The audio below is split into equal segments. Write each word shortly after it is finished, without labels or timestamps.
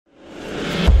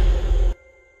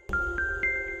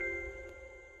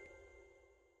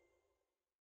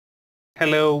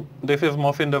Hello, this is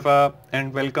Mohsin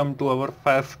and welcome to our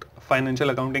first financial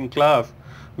accounting class.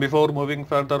 Before moving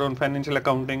further on financial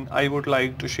accounting, I would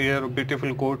like to share a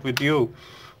beautiful quote with you.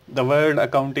 The word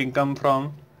accounting comes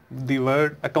from the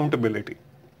word accountability.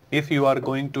 If you are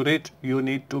going to rich, you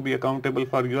need to be accountable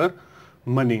for your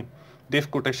money. This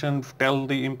quotation tells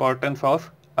the importance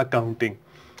of accounting.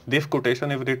 This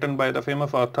quotation is written by the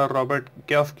famous author Robert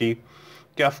Kiyosaki.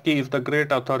 Kiyosaki is the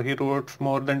great author. He wrote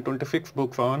more than 26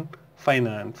 books on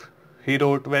finance. He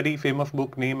wrote very famous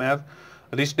book named as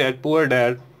Rich Dad Poor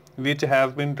Dad, which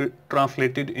have been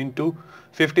translated into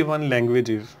 51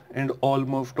 languages and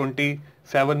almost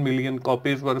 27 million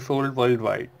copies were sold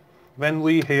worldwide. When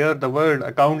we hear the word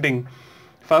accounting,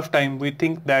 first time we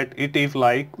think that it is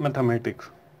like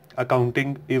mathematics.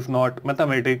 Accounting is not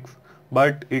mathematics,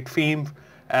 but it seems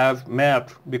as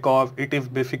math because it is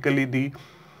basically the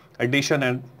addition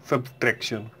and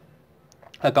subtraction.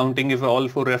 Accounting is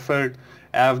also referred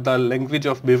as the language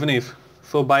of business.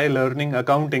 So by learning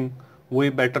accounting, we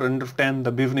better understand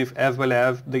the business as well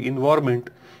as the environment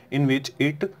in which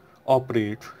it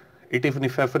operates. It is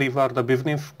necessary for the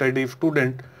business study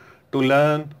student to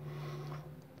learn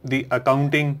the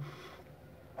accounting.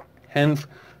 Hence,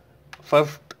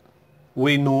 first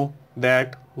we know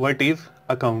that what is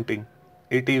accounting.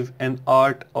 It is an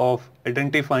art of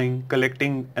identifying,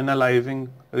 collecting,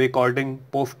 analyzing, recording,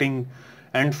 posting,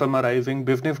 and summarizing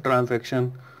business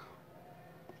transaction.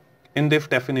 In this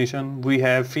definition, we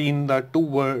have seen the two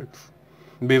words,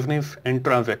 business and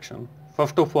transaction.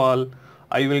 First of all,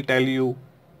 I will tell you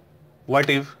what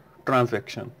is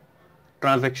transaction.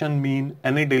 Transaction means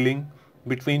any dealing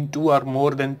between two or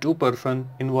more than two persons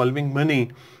involving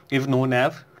money is known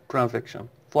as transaction.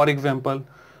 For example,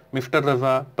 Mr.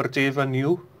 Raza purchased a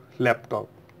new laptop.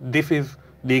 This is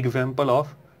the example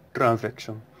of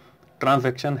transaction.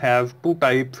 Transaction have two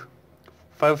types.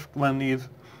 First one is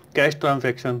cash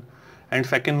transaction and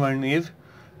second one is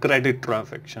credit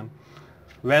transaction.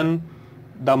 When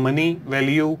the money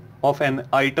value of an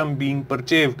item being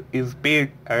purchased is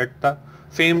paid at the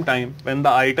same time when the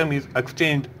item is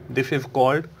exchanged, this is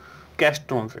called cash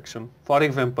transaction. For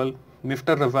example,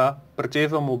 Mr. Raza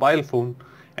purchased a mobile phone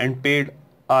and paid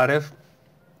Rs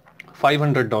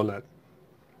 $500.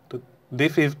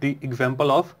 This is the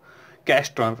example of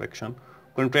cash transaction.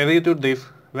 Contrary to this,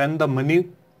 when the money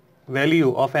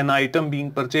value of an item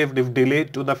being purchased is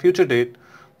delayed to the future date,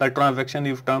 the transaction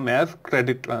is termed as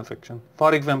credit transaction.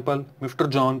 For example, Mr.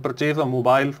 John purchased a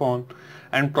mobile phone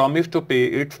and promised to pay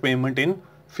its payment in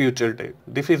future date.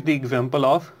 This is the example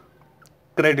of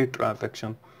credit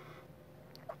transaction.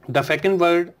 The second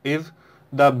word is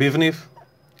the business,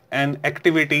 an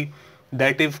activity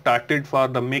that is started for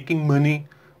the making money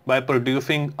by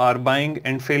producing or buying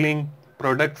and selling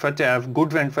products such as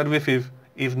goods and services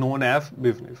is known as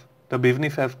business. The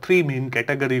business has three main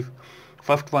categories.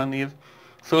 First one is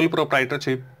sole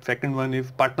proprietorship, second one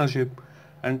is partnership,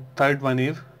 and third one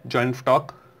is joint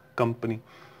stock company.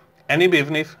 Any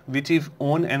business which is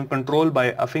owned and controlled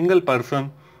by a single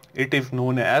person, it is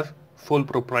known as sole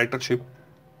proprietorship.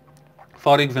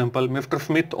 For example, Mr.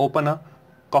 Smith opened a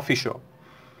coffee shop.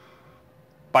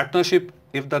 Partnership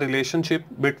is the relationship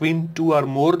between two or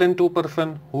more than two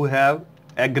persons who have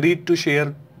agreed to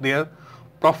share their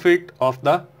profit of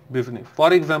the business.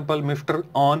 For example, Mr.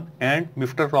 On and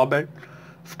Mr. Robert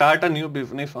start a new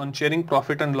business on sharing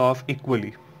profit and loss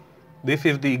equally. This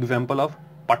is the example of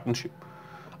partnership.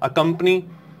 A company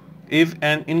is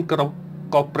an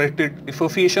incorporated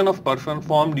association of persons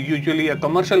formed usually a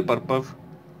commercial purpose.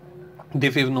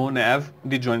 This is known as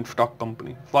the joint stock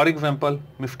company. For example,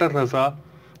 Mr. Raza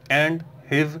and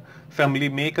his family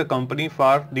make a company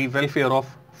for the welfare of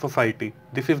society.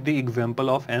 This is the example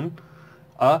of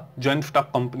a joint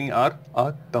stock company or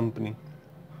a company.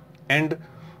 And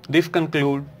this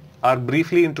concludes our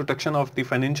briefly introduction of the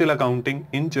financial accounting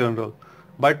in general.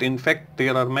 But in fact,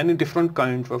 there are many different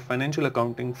kinds of financial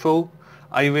accounting. So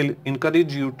I will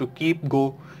encourage you to keep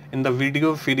go in the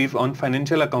video series on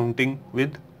financial accounting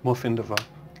with Mohsin.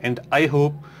 And I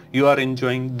hope you are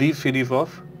enjoying these series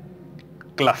of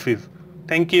classes.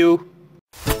 Thank you.